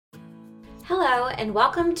Hello, and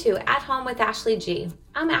welcome to At Home with Ashley G.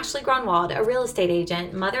 I'm Ashley Grunwald, a real estate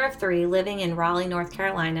agent, mother of three, living in Raleigh, North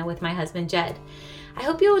Carolina with my husband, Jed. I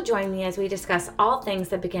hope you will join me as we discuss all things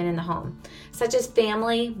that begin in the home, such as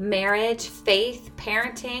family, marriage, faith,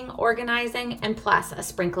 parenting, organizing, and plus a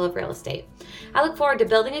sprinkle of real estate. I look forward to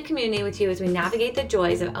building a community with you as we navigate the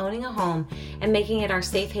joys of owning a home and making it our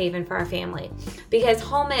safe haven for our family, because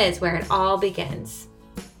home is where it all begins.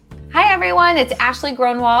 Hi everyone, it's Ashley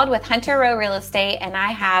Grunwald with Hunter Row Real Estate, and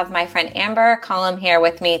I have my friend Amber Cullum here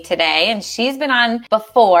with me today, and she's been on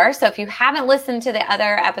before, so if you haven't listened to the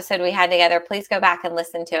other episode we had together, please go back and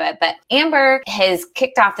listen to it. But Amber has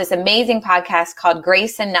kicked off this amazing podcast called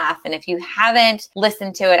Grace Enough, and if you haven't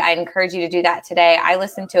listened to it, I encourage you to do that today. I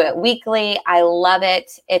listen to it weekly. I love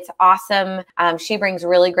it. It's awesome. She brings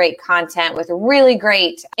really great content with really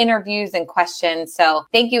great interviews and questions, so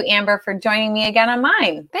thank you, Amber, for joining me again on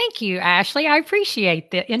mine. Thank you, Ashley. I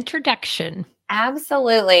appreciate the introduction.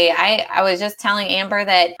 Absolutely. I was just telling Amber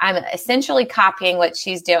that I'm essentially copying what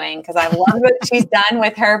she's doing because I love what she's done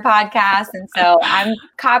with her podcast. And so I'm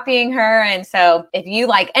copying her. And so if you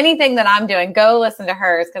like anything that I'm doing, go listen to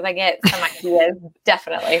hers because I get some ideas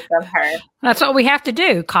definitely from her. That's what we have to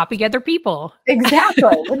do. Copy other people.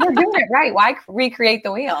 Exactly. When they're doing it right, why recreate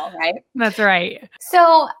the wheel, right? That's right.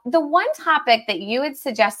 So the one topic that you had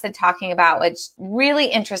suggested talking about, which really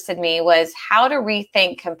interested me, was how to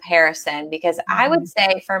rethink comparison, because I would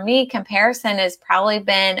say for me, comparison has probably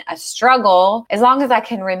been a struggle as long as I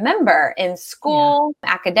can remember in school,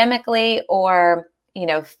 academically, or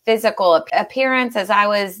physical appearance as I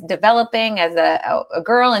was developing as a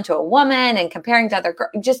girl into a woman and comparing to other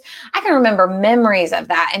girls. Just, I can remember memories of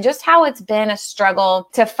that and just how it's been a struggle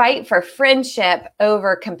to fight for friendship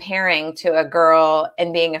over comparing to a girl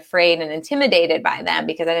and being afraid and intimidated by them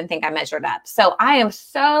because I didn't think I measured up. So I am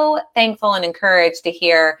so thankful and encouraged to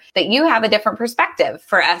hear that you have a different perspective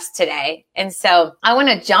for us today. And so I want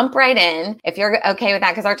to jump right in, if you're okay with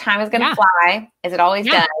that, because our time is going to fly, as it always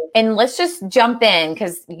does. And let's just jump in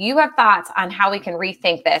because you have thoughts on how we can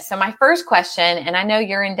rethink this. So my first question, and I know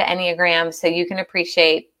you're into Enneagram, so you can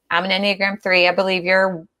appreciate, I'm an Enneagram 3. I believe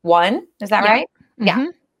you're 1. Is that right? Mm-hmm. Yeah.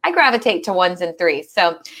 I gravitate to 1s and 3s.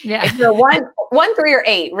 So if you're 1, 3, or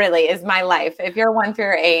 8, really is my life. If you're 1, 3,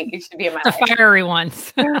 or 8, you should be in my life. The fiery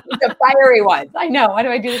ones. The fiery ones. I know. Why do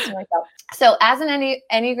I do this to myself? So as an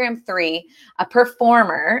Enneagram 3, a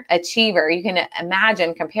performer, achiever, you can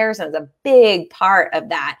imagine comparison is a big part of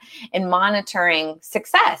that. And monitoring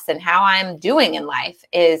success and how I'm doing in life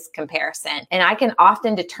is comparison. And I can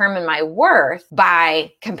often determine my worth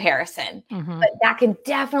by comparison. Mm-hmm. But that can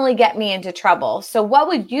definitely get me into trouble. So what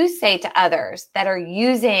would you say to others that are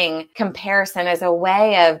using comparison as a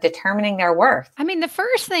way of determining their worth? I mean, the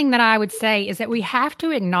first thing that I would say is that we have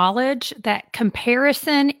to acknowledge that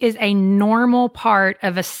comparison is a normal part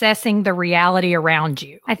of assessing the reality around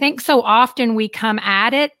you. I think so often we come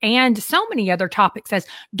at it, and so many other topics as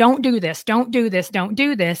don't do this, don't do this, don't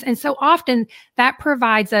do this. And so often that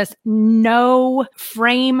provides us no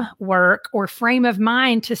framework or frame of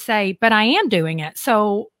mind to say, but I am doing it.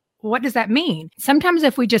 So what does that mean? Sometimes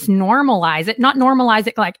if we just normalize it, not normalize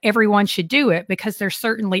it like everyone should do it, because there's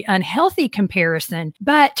certainly unhealthy comparison,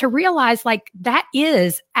 but to realize like that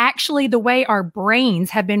is actually the way our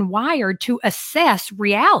brains have been wired to assess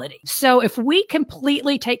reality. So if we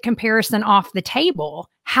completely take comparison off the table,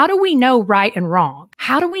 how do we know right and wrong?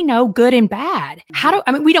 How do we know good and bad?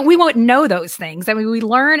 We won't know those things. I mean, we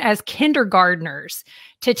learn as kindergartners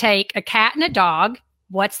to take a cat and a dog.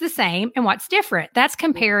 What's the same and what's different? That's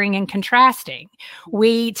comparing and contrasting.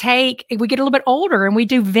 We get a little bit older and we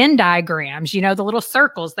do Venn diagrams, the little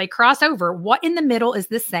circles, they cross over. What in the middle is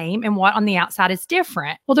the same and what on the outside is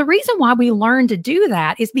different? Well, the reason why we learn to do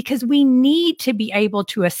that is because we need to be able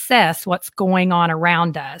to assess what's going on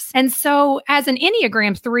around us. And so as an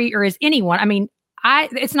Enneagram 3 or as anyone,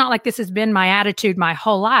 it's not like this has been my attitude my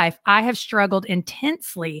whole life. I have struggled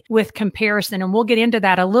intensely with comparison. And we'll get into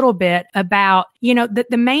that a little bit about,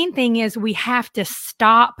 the main thing is we have to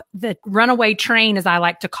stop the runaway train, as I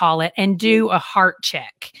like to call it, and do a heart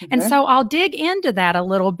check. Mm-hmm. And so I'll dig into that a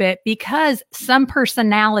little bit because some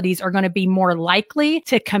personalities are going to be more likely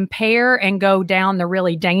to compare and go down the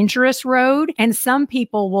really dangerous road. And some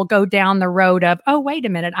people will go down the road of, oh, wait a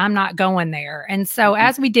minute, I'm not going there. And so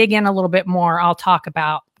as we dig in a little bit more, I'll talk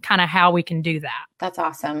about kind of how we can do that. That's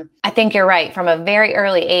awesome. I think you're right. From a very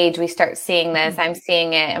early age, we start seeing this. I'm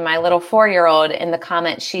seeing it in my little 4-year-old in the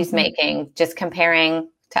comments she's making, just comparing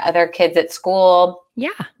to other kids at school, Yeah.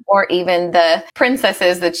 Or even the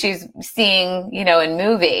princesses that she's seeing, in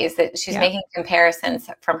movies, that she's making comparisons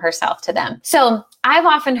from herself to them. So I've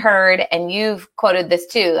often heard, and you've quoted this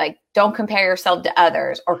too, like, don't compare yourself to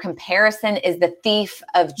others, or comparison is the thief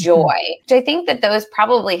of joy, which I think that those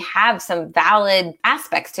probably have some valid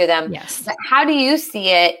aspects to them. Yes. But how do you see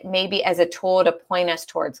it maybe as a tool to point us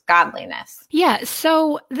towards godliness? Yeah.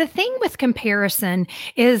 So the thing with comparison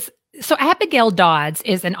is, so Abigail Dodds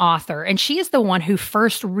is an author, and she is the one who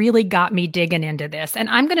first really got me digging into this. And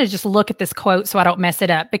I'm going to just look at this quote so I don't mess it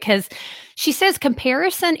up, because she says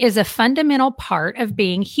comparison is a fundamental part of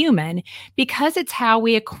being human because it's how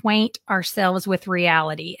we acquaint ourselves with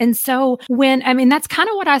reality. And so that's kind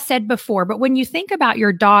of what I said before, but when you think about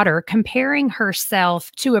your daughter comparing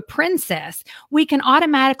herself to a princess, we can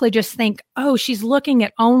automatically just think, oh, she's looking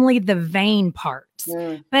at only the vain parts.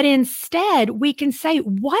 But instead, we can say,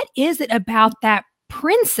 what is it about that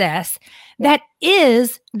princess that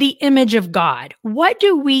is the image of God? What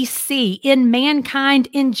do we see in mankind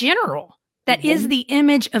in general that is the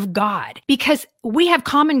image of God? Because we have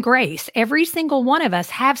common grace. Every single one of us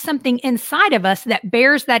have something inside of us that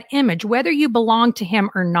bears that image, whether you belong to him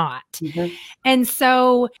or not. And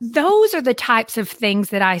so those are the types of things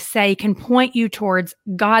that I say can point you towards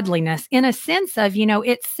godliness, in a sense of,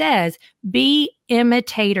 it says, be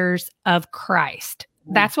imitators of Christ.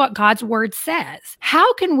 That's what God's word says.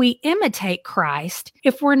 How can we imitate Christ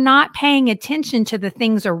if we're not paying attention to the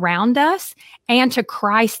things around us and to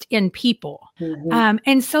Christ in people?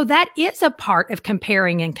 And so that is a part of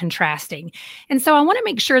comparing and contrasting. And so I want to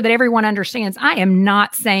make sure that everyone understands, I am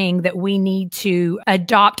not saying that we need to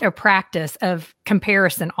adopt a practice of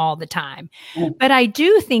comparison all the time. But I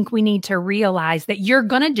do think we need to realize that you're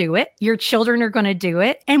going to do it. Your children are going to do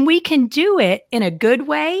it. And we can do it in a good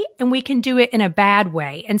way, and we can do it in a bad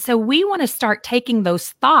way. And so we want to start taking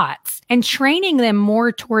those thoughts and training them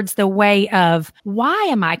more towards the way of, why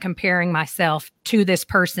am I comparing myself to this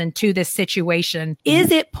person, to this situation?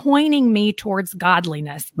 Is it pointing me towards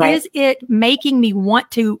godliness? Right. Is it making me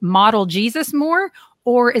want to model Jesus more?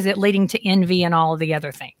 Or is it leading to envy and all of the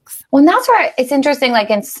other things? Well, and that's where it's interesting, like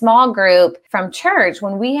in small group from church,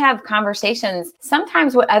 when we have conversations,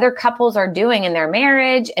 sometimes what other couples are doing in their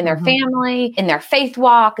marriage, in their family, in their faith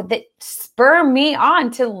walk, that spur me on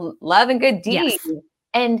to love and good deeds. Yes.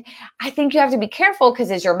 And I think you have to be careful,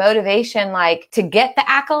 because is your motivation like to get the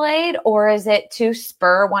accolade, or is it to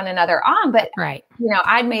spur one another on? But, right.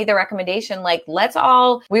 I'd made the recommendation, like,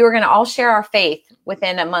 we were going to all share our faith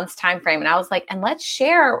within a month's time frame. And I was like, and let's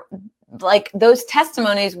share like those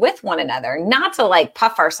testimonies with one another, not to like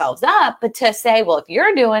puff ourselves up, but to say, well, if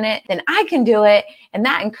you're doing it, then I can do it. And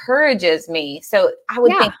that encourages me. So I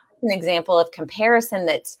would think that's an example of comparison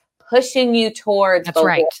that's pushing you towards. That's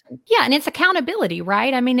right. Yeah. And it's accountability,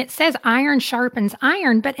 right? I mean, it says iron sharpens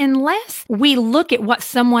iron, but unless we look at what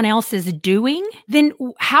someone else is doing, then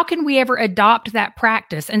how can we ever adopt that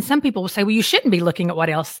practice? And some people will say, well, you shouldn't be looking at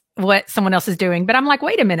what someone else is doing. But I'm like,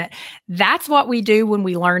 wait a minute. That's what we do when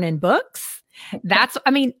we learn in books. That's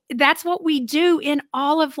what we do in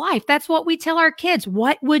all of life. That's what we tell our kids.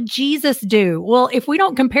 What would Jesus do? Well, if we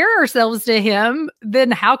don't compare ourselves to him,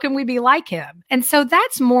 then how can we be like him? And so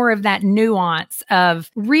that's more of that nuance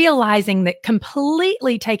of realizing that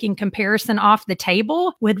completely taking comparison off the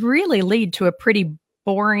table would really lead to a pretty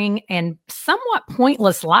boring and somewhat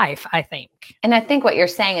pointless life, I think. And I think what you're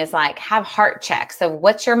saying is like, have heart checks of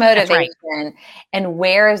what's your motivation and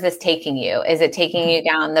where is this taking you? Is it taking you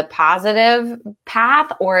down the positive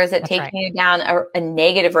path, or is it taking you down a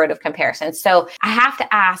negative road of comparison? So I have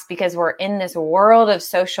to ask, because we're in this world of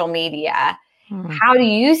social media, how do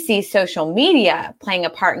you see social media playing a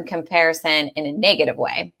part in comparison in a negative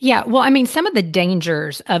way? Yeah, well, I mean, some of the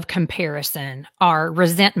dangers of comparison are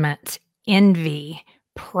resentment, envy,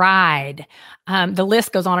 pride. The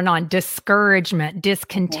list goes on, discouragement,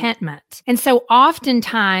 discontentment. And so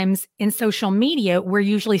oftentimes in social media, we're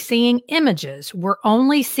usually seeing images. We're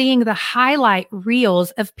only seeing the highlight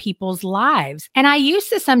reels of people's lives. And I used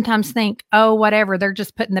to sometimes think, oh, whatever, they're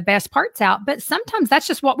just putting the best parts out. But sometimes that's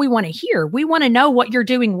just what we want to hear. We want to know what you're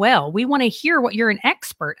doing well. We want to hear what you're an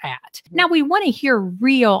expert at. Now, we want to hear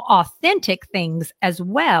real, authentic things as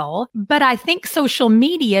well. But I think social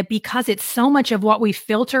media, because it's so much of what we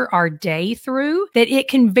filter our day through, that it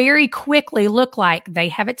can very quickly look like they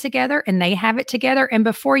have it together and they have it together. And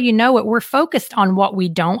before you know it, we're focused on what we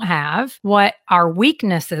don't have, what our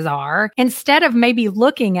weaknesses are, instead of maybe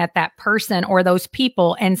looking at that person or those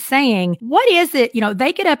people and saying, what is it?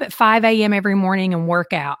 They get up at 5 a.m. every morning and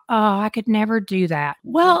work out. Oh, I could never do that.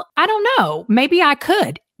 Well, I don't know. Maybe I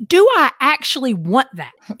could. do I actually want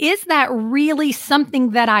that? Is that really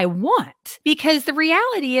something that I want? Because the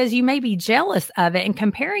reality is you may be jealous of it and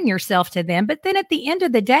comparing yourself to them, but then at the end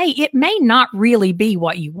of the day, it may not really be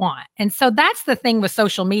what you want. And so that's the thing with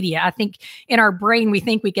social media. I think in our brain, we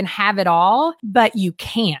think we can have it all, but you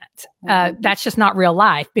can't. That's just not real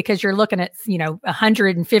life, because you're looking at,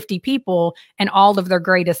 150 people and all of their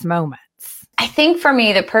greatest moments. I think for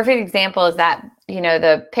me, the perfect example is that,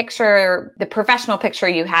 the professional picture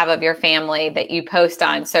you have of your family that you post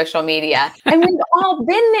on social media. And we've all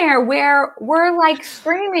been there where we're like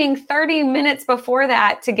screaming 30 minutes before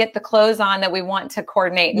that to get the clothes on that we want to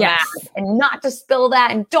coordinate and match, and not to spill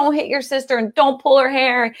that, and don't hit your sister, and don't pull her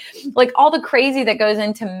hair. Like all the crazy that goes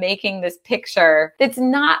into making this picture. It's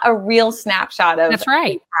not a real snapshot of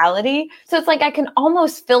reality. So it's like I can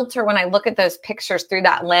almost filter when I look at those pictures through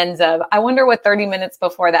that lens of, I wonder what 30 minutes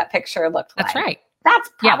before that picture looked like. That's right.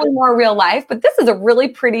 That's probably more real life, but this is a really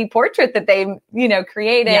pretty portrait that they,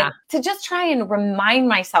 created to just try and remind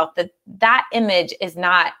myself that that image is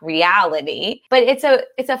not reality, but it's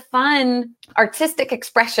a fun artistic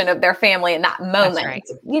expression of their family in that moment,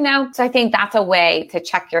 So I think that's a way to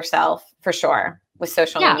check yourself for sure with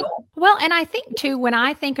social media. Well, and I think too, when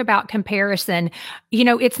I think about comparison,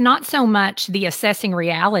 it's not so much the assessing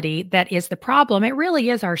reality that is the problem. It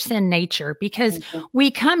really is our sin nature, because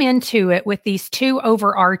we come into it with these two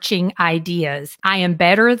overarching ideas. I am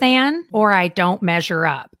better than, or I don't measure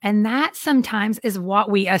up. And that sometimes is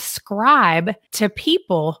what we ascribe to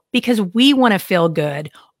people because we want to feel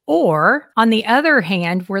good. Or on the other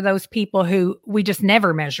hand, we're those people who we just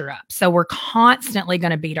never measure up. So we're constantly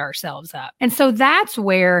going to beat ourselves up. And so that's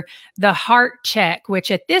where the heart check,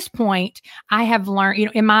 which at this point I have learned,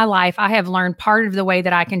 in my life, I have learned part of the way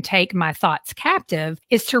that I can take my thoughts captive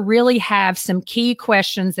is to really have some key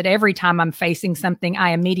questions that every time I'm facing something, I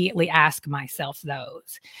immediately ask myself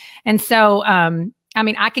those. And so,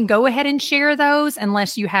 I can go ahead and share those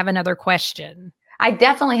unless you have another question. I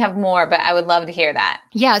definitely have more, but I would love to hear that.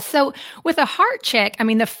 Yeah. So with a heart check,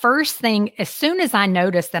 the first thing, as soon as I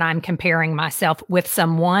notice that I'm comparing myself with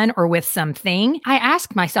someone or with something, I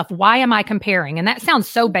ask myself, why am I comparing? And that sounds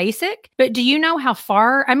so basic, but do you know how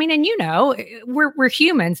far, we're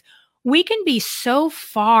humans. We can be so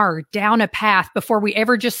far down a path before we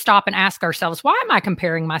ever just stop and ask ourselves, why am I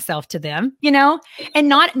comparing myself to them? And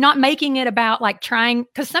not making it about like trying,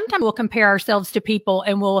 because sometimes we'll compare ourselves to people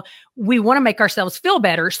and we want to make ourselves feel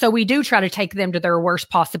better. So we do try to take them to their worst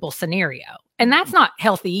possible scenario. And that's not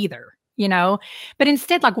healthy either. But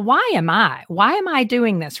instead, like, why am I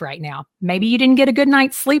doing this right now? Maybe you didn't get a good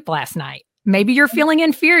night's sleep last night. Maybe you're feeling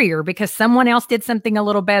inferior because someone else did something a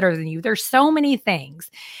little better than you. There's so many things.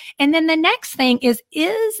 And then the next thing is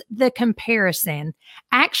the comparison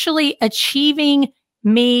actually achieving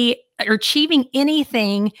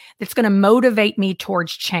anything that's going to motivate me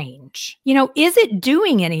towards change? Is it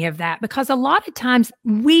doing any of that? Because a lot of times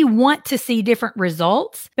we want to see different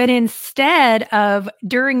results, but instead of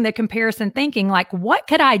during the comparison thinking, like, what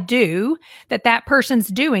could I do that person's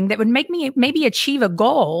doing that would make me maybe achieve a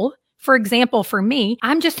goal? For example, for me,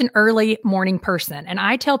 I'm just an early morning person. And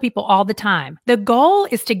I tell people all the time, the goal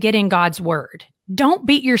is to get in God's word. Don't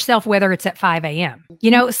beat yourself whether it's at 5 a.m.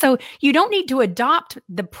 So you don't need to adopt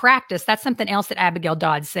the practice. That's something else that Abigail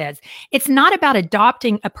Dodds says. It's not about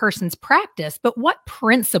adopting a person's practice, but what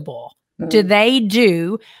principle do they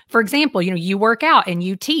do? For example, you work out and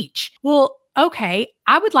you teach. Well, okay,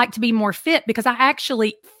 I would like to be more fit because I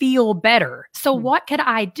actually feel better. So what could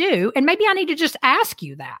I do? And maybe I need to just ask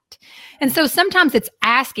you that. And so sometimes it's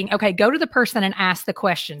asking, okay, go to the person and ask the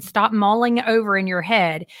question. Stop mulling it over in your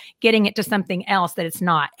head, getting it to something else that it's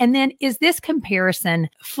not. And then is this comparison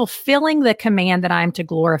fulfilling the command that I'm to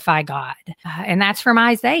glorify God? And that's from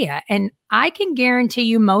Isaiah. And I can guarantee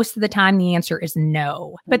you most of the time the answer is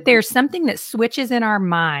no. But there's something that switches in our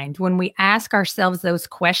mind when we ask ourselves those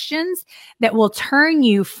questions that will turn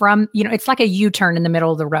you from, it's like a U-turn in the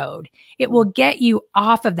middle of the road. It will get you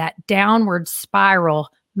off of that downward spiral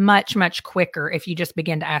much, much quicker if you just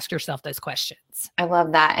begin to ask yourself those questions. I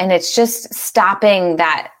love that. And it's just stopping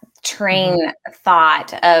that train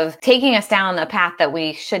thought of taking us down a path that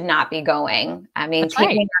we should not be going. That's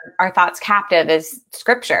taking our thoughts captive is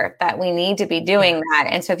scripture that we need to be doing that.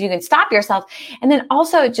 And so if you can stop yourself, and then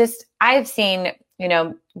also I've seen,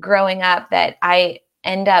 growing up that I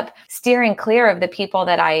end up steering clear of the people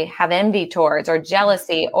that I have envy towards or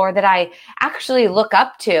jealousy, or that I actually look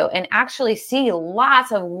up to and actually see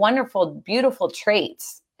lots of wonderful, beautiful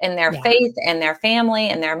traits in their faith and their family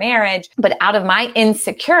and their marriage. But out of my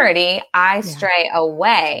insecurity, I stray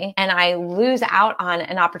away and I lose out on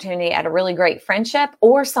an opportunity at a really great friendship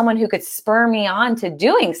or someone who could spur me on to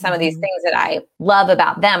doing some of these things that I love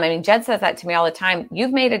about them. I mean, Jed says that to me all the time.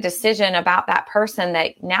 You've made a decision about that person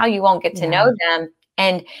that now you won't get to know them.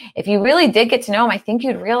 And if you really did get to know them, I think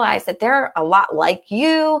you'd realize that they're a lot like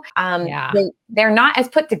you. They're not as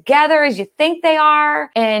put together as you think they are.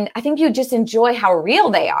 And I think you just enjoy how real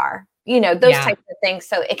they are, those types of things.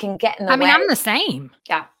 So it can get in the way. I'm the same.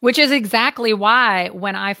 Yeah. Which is exactly why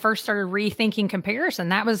when I first started rethinking comparison,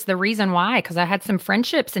 that was the reason why, because I had some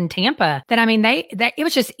friendships in Tampa that, it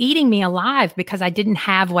was just eating me alive because I didn't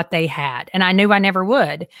have what they had. And I knew I never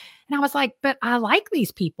would. And I was like, but I like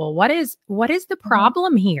these people. What is the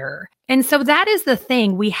problem here? And so that is the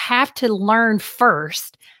thing. We have to learn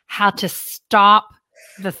first how to stop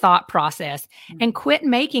the thought process and quit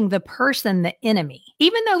making the person the enemy.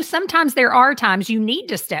 Even though sometimes there are times you need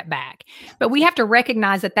to step back, but we have to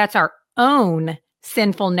recognize that that's our own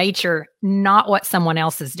sinful nature, not what someone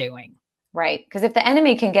else is doing. Right. Because if the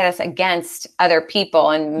enemy can get us against other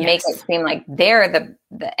people and make it seem like they're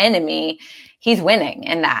the enemy, he's winning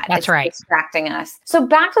in that. That's right. Distracting us. So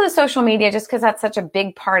back to the social media, just because that's such a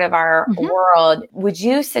big part of our world, would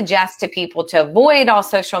you suggest to people to avoid all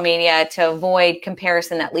social media, to avoid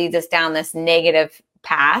comparison that leads us down this negative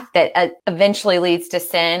path that eventually leads to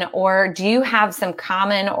sin? Or do you have some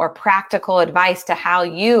common or practical advice to how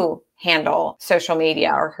you handle social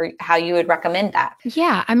media or how you would recommend that?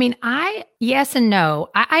 Yeah. Yes and no.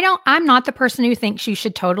 I'm not the person who thinks you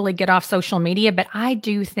should totally get off social media, but I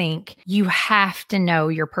do think you have to know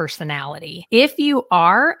your personality. If you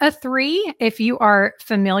are a 3, if you are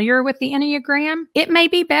familiar with the Enneagram, it may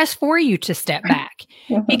be best for you to step back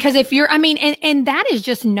because if you're, and that is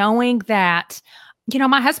just knowing that,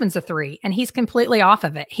 my husband's a 3 and he's completely off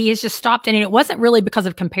of it. He has just stopped. And it wasn't really because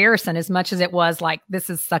of comparison as much as it was like, this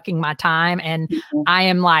is sucking my time. And I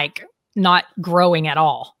am like not growing at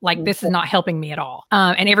all. Like this is not helping me at all.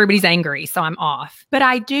 And everybody's angry. So I'm off. But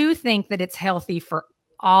I do think that it's healthy for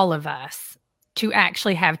all of us to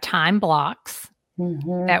actually have time blocks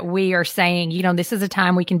that we are saying, this is a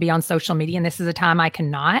time we can be on social media and this is a time I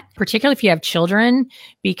cannot, particularly if you have children,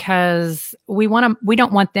 because we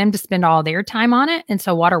don't want them to spend all their time on it. And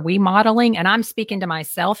so what are we modeling? And I'm speaking to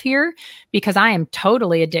myself here because I am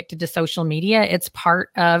totally addicted to social media. It's part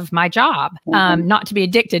of my job, not to be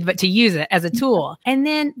addicted, but to use it as a tool. And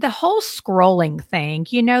then the whole scrolling thing,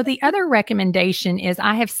 the other recommendation is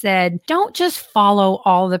I have said, don't just follow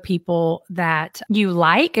all the people that you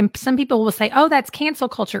like. And some people will say, oh, that's cancel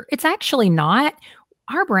culture. It's actually not.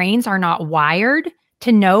 Our brains are not wired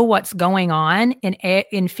to know what's going on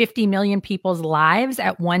in 50 million people's lives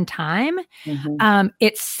at one time.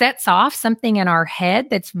 It sets off something in our head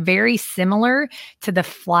that's very similar to the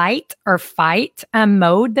flight or fight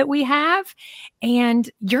mode that we have.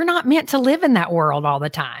 And you're not meant to live in that world all the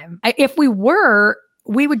time. If we were,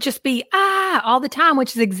 we would just be, all the time,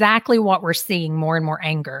 which is exactly what we're seeing, more and more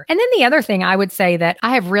anger. And then the other thing I would say that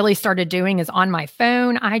I have really started doing is on my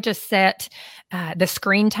phone, I just set the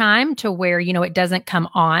screen time to where, it doesn't come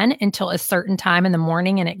on until a certain time in the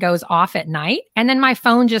morning and it goes off at night. And then my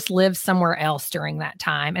phone just lives somewhere else during that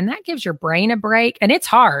time. And that gives your brain a break. And it's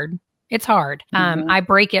hard. It's hard. I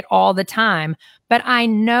break it all the time, but I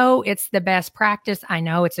know it's the best practice. I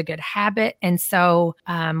know it's a good habit. And so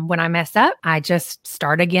when I mess up, I just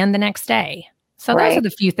start again the next day. So those are the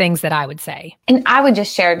few things that I would say. And I would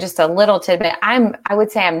just share just a little tidbit. I would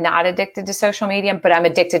say I'm not addicted to social media, but I'm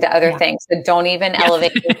addicted to other things. So don't even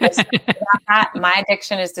elevate that. My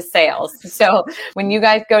addiction is to sales. So when you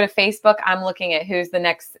guys go to Facebook, I'm looking at who's the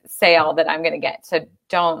next sale that I'm going to get. So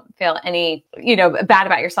don't feel any, bad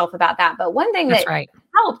about yourself about that. But one thing that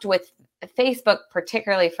helped with Facebook,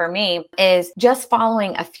 particularly for me, is just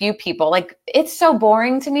following a few people. Like, it's so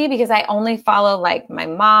boring to me because I only follow like my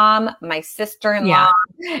mom, my sister-in-law,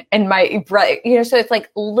 and my brother, so it's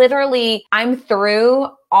like literally I'm through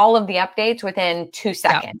all of the updates within 2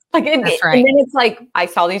 seconds. And then it's like, I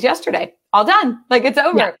saw these yesterday. All done. Like, it's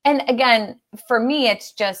over. Yeah. And again, for me,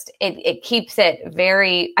 it's just, it keeps it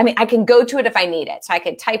very, I can go to it if I need it. So I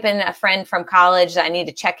could type in a friend from college that I need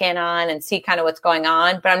to check in on and see kind of what's going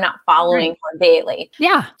on, but I'm not following her daily.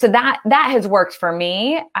 Yeah. So that has worked for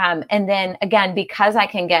me. And then again, because I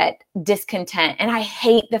can get discontent, and I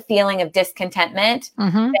hate the feeling of discontentment,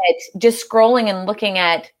 that just scrolling and looking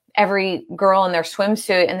at every girl in their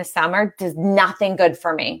swimsuit in the summer does nothing good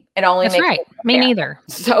for me. It only That's makes right. Me neither.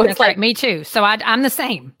 So it's like, me too. So I'm the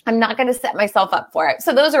same. I'm not going to set myself up for it.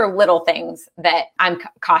 So those are little things that I'm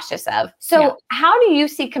cautious of. So how do you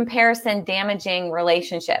see comparison damaging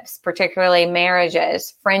relationships, particularly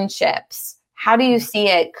marriages, friendships? How do you see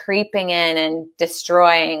it creeping in and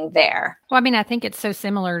destroying there? Well, I mean, I think it's so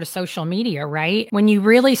similar to social media, right? When you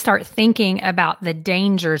really start thinking about the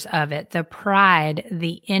dangers of it, the pride,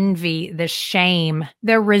 the envy, the shame,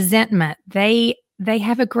 the resentment, they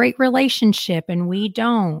have a great relationship and we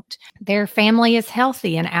don't. Their family is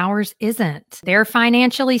healthy and ours isn't. They're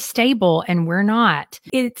financially stable and we're not.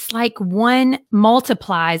 It's like one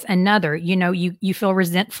multiplies another. You know, you feel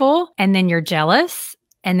resentful and then you're jealous.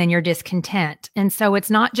 And then you're discontent. And so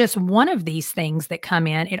it's not just one of these things that come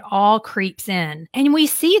in, it all creeps in. And we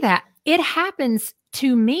see that it happens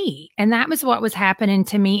to me. And that was what was happening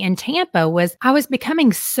to me in Tampa was I was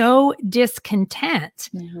becoming so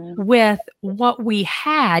discontent with what we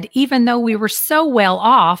had, even though we were so well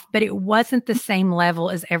off, but it wasn't the same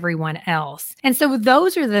level as everyone else. And so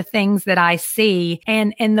those are the things that I see.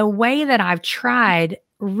 And the way that I've tried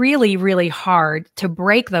really, really hard to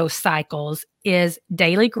break those cycles is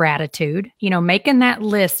daily gratitude, making that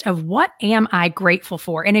list of what am I grateful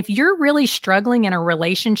for? And if you're really struggling in a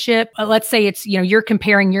relationship, let's say it's, you're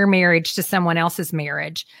comparing your marriage to someone else's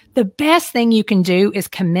marriage, the best thing you can do is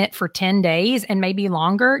commit for 10 days and maybe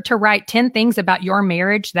longer to write 10 things about your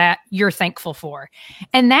marriage that you're thankful for.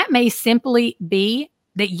 And that may simply be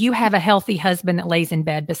that you have a healthy husband that lays in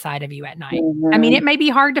bed beside of you at night. I mean, it may be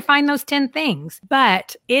hard to find those 10 things,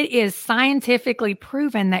 but it is scientifically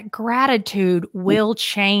proven that gratitude will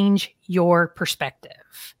change your perspective.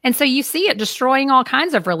 And so you see it destroying all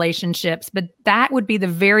kinds of relationships, but that would be the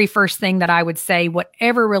very first thing that I would say,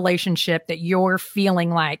 whatever relationship that you're feeling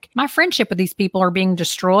like my friendship with these people are being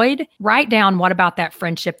destroyed, write down what about that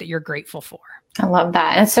friendship that you're grateful for. I love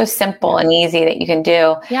that. And it's so simple and easy that you can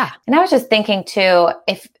do. Yeah. And I was just thinking too,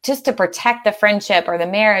 if just to protect the friendship or the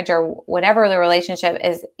marriage or whatever the relationship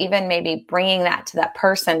is, even maybe bringing that to that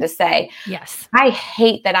person to say, yes, I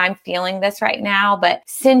hate that I'm feeling this right now, but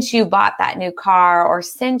since you bought that new car or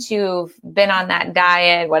since you've been on that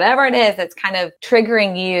diet, whatever it is that's kind of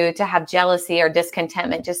triggering you to have jealousy or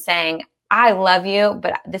discontentment, just saying, I love you,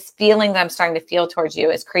 but this feeling that I'm starting to feel towards you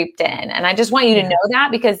is creeped in. And I just want you to know that,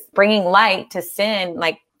 because bringing light to sin,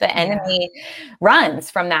 like the enemy runs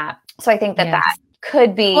from that. So I think that that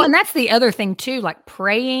could be. Well, and that's the other thing too, like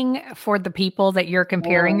praying for the people that you're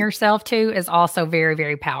comparing yourself to is also very,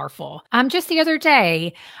 very powerful. Just the other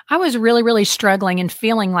day, I was really, really struggling and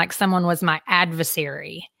feeling like someone was my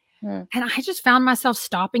adversary. And I just found myself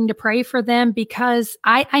stopping to pray for them because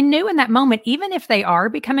I knew in that moment, even if they are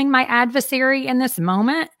becoming my adversary in this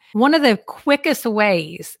moment, one of the quickest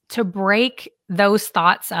ways to break those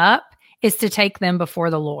thoughts up is to take them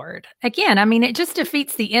before the Lord. Again, I mean, it just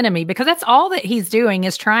defeats the enemy because that's all that he's doing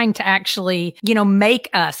is trying to actually, make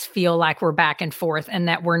us feel like we're back and forth and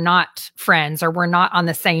that we're not friends or we're not on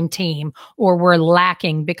the same team or we're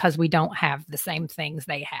lacking because we don't have the same things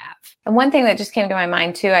they have. And one thing that just came to my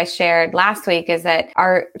mind too, I shared last week, is that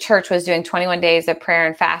our church was doing 21 days of prayer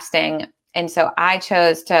and fasting. And so I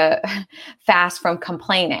chose to fast from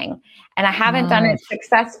complaining. And I haven't done it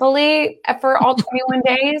successfully for all 21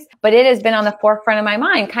 days, but it has been on the forefront of my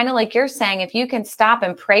mind. Kind of like you're saying, if you can stop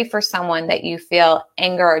and pray for someone that you feel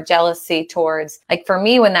anger or jealousy towards, like for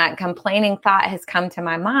me, when that complaining thought has come to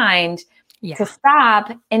my mind, to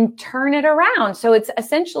stop and turn it around. So it's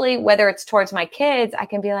essentially, whether it's towards my kids, I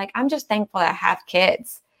can be like, I'm just thankful that I have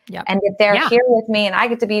kids and that they're here with me and I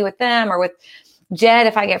get to be with them, or with Jed,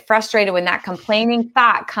 if I get frustrated when that complaining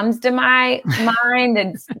thought comes to my mind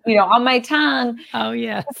and, on my tongue. Oh,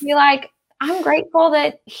 yes. I'll be like, I'm grateful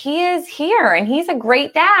that he is here and he's a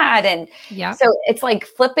great dad. And so it's like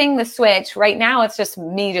flipping the switch. Right now, it's just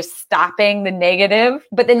me just stopping the negative.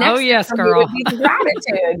 But the next step would be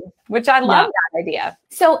gratitude, which I love that idea.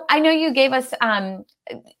 So I know you gave us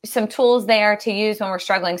some tools there to use when we're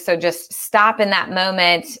struggling. So just stop in that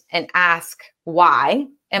moment and ask, why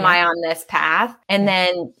am I on this path? And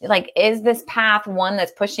then, is this path one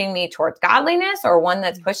that's pushing me towards godliness or one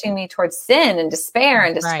that's pushing me towards sin and despair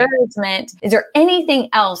and discouragement? Is there anything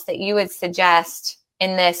else that you would suggest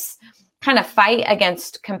in this kind of fight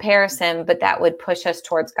against comparison, but that would push us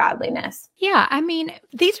towards godliness. Yeah, I mean,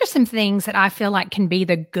 these are some things that I feel like can be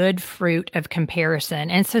the good fruit of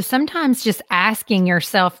comparison. And so sometimes just asking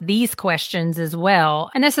yourself these questions as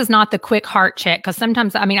well. And this is not the quick heart check, because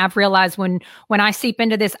sometimes, I mean, I've realized when I seep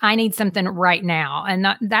into this, I need something right now. And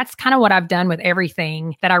that's kind of what I've done with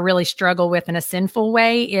everything that I really struggle with in a sinful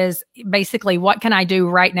way, is basically, what can I do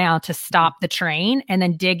right now to stop the train, and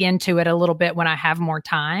then dig into it a little bit when I have more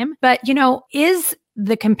time. But, is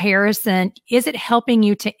the comparison, is it helping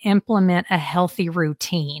you to implement a healthy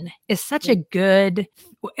routine? Is such a good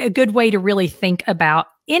way to really think about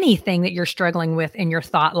anything that you're struggling with in your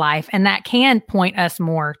thought life. And that can point us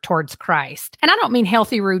more towards Christ. And I don't mean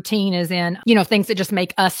healthy routine as in, things that just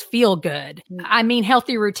make us feel good. I mean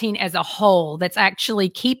healthy routine as a whole that's actually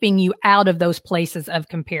keeping you out of those places of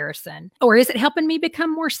comparison. Or is it helping me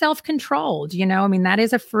become more self-controlled? That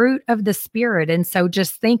is a fruit of the Spirit. And so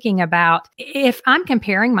just thinking about, if I'm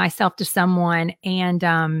comparing myself to someone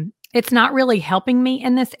and, it's not really helping me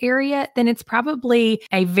in this area, then it's probably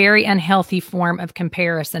a very unhealthy form of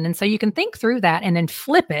comparison. And so you can think through that and then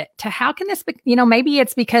flip it to, how can this be, maybe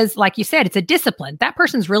it's because, like you said, it's a discipline. That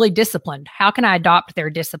person's really disciplined. How can I adopt their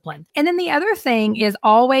discipline? And then the other thing is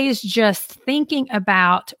always just thinking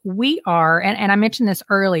about, we are, and I mentioned this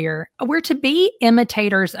earlier, we're to be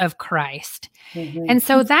imitators of Christ. Mm-hmm. And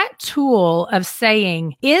so that tool of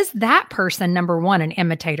saying, is that person, number one, an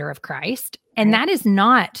imitator of Christ? And that is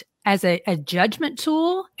not as a judgment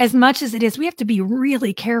tool as much as it is, we have to be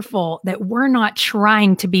really careful that we're not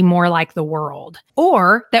trying to be more like the world,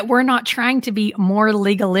 or that we're not trying to be more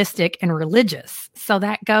legalistic and religious. So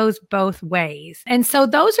that goes both ways. And so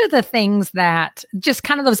those are the things that, just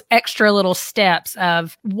kind of those extra little steps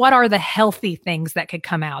of, what are the healthy things that could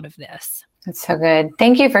come out of this? That's so good.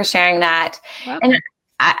 Thank you for sharing that. Welcome. And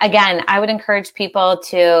again, I would encourage people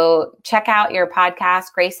to check out your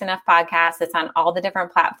podcast, Grace Enough Podcast. It's on all the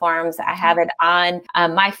different platforms. I have it on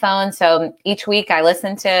my phone. So each week I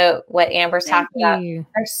listen to what Amber's talking about.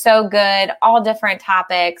 They're so good, all different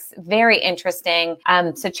topics, very interesting.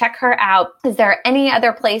 So check her out. Is there any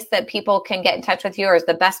other place that people can get in touch with you, or is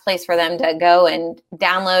the best place for them to go and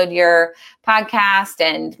download your podcast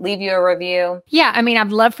and leave you a review? Yeah,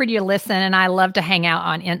 I'd love for you to listen, and I love to hang out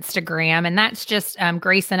on Instagram, and that's just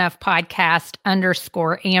Grace Enough Podcast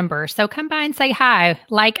 _Amber. So come by and say hi.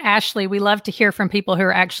 Like Ashley, we love to hear from people who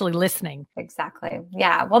are actually listening. Exactly.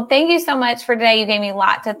 Yeah. Well, thank you so much for today. You gave me a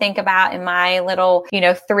lot to think about in my little,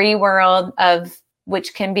 3 world of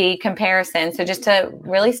which can be comparison. So just to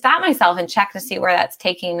really stop myself and check to see where that's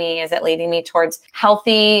taking me. Is it leading me towards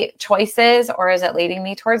healthy choices, or is it leading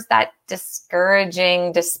me towards that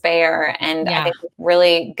discouraging despair? And I think it's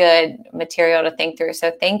really good material to think through.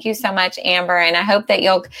 So thank you so much, Amber. And I hope that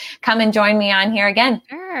you'll come and join me on here again.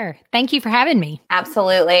 Sure. Thank you for having me.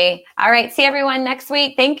 Absolutely. All right. See everyone next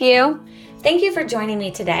week. Thank you. Thank you for joining me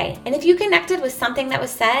today. And if you connected with something that was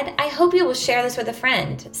said, I hope you will share this with a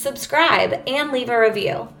friend, subscribe, and leave a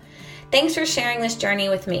review. Thanks for sharing this journey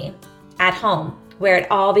with me at home, where it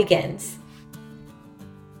all begins.